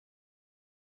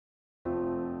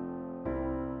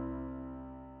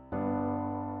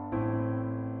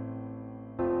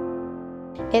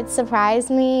It surprised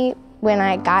me when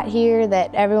I got here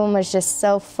that everyone was just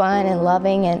so fun and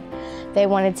loving, and they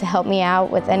wanted to help me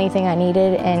out with anything I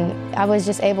needed, and I was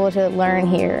just able to learn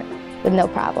here with no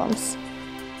problems.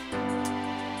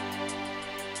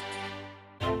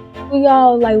 We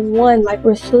all like one, like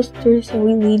we're sisters and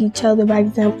we lead each other by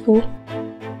example.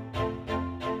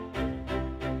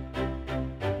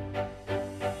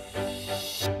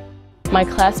 My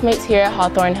classmates here at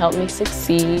Hawthorn help me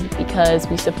succeed because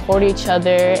we support each other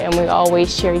and we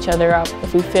always cheer each other up.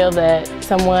 If we feel that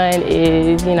someone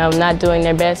is, not doing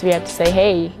their best, we have to say,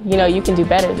 hey, you can do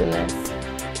better than this.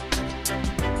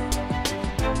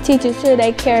 Teachers here,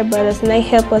 they care about us and they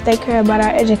help us, they care about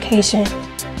our education.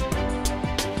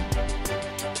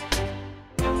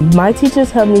 My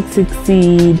teachers help me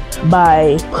succeed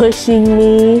by pushing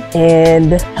me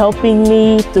and helping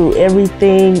me through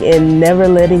everything and never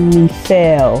letting me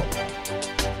fail.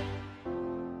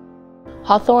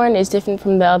 Hawthorn is different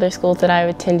from the other schools that I've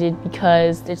attended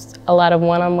because there's a lot of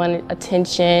one-on-one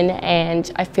attention,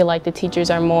 and I feel like the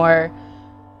teachers are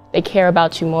they care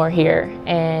about you more here,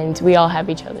 and we all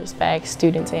have each other's backs,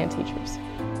 students and teachers.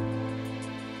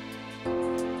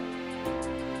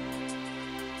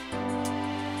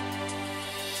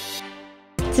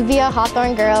 To be a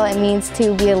Hawthorn girl, it means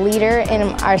to be a leader in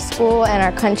our school and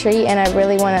our country, and I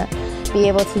really want to be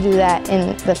able to do that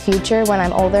in the future when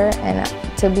I'm older and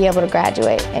to be able to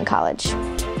graduate in college.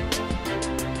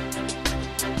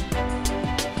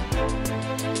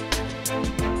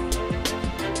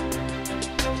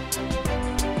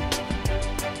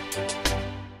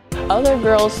 Other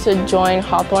girls should join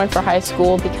Hawthorn for high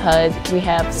school because we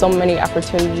have so many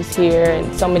opportunities here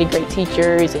and so many great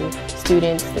teachers and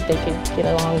students that they can get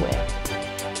along with.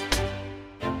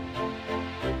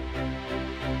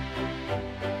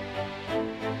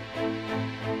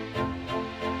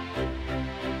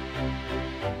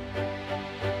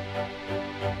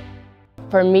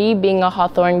 For me, being a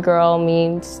Hawthorn girl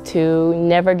means to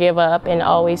never give up and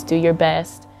always do your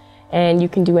best, and you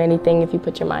can do anything if you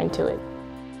put your mind to it.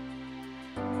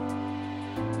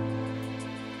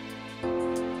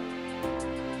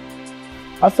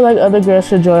 I feel like other girls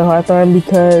should join Hawthorn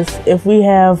because if we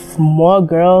have more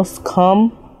girls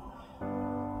come,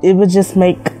 it would just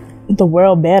make the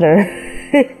world better.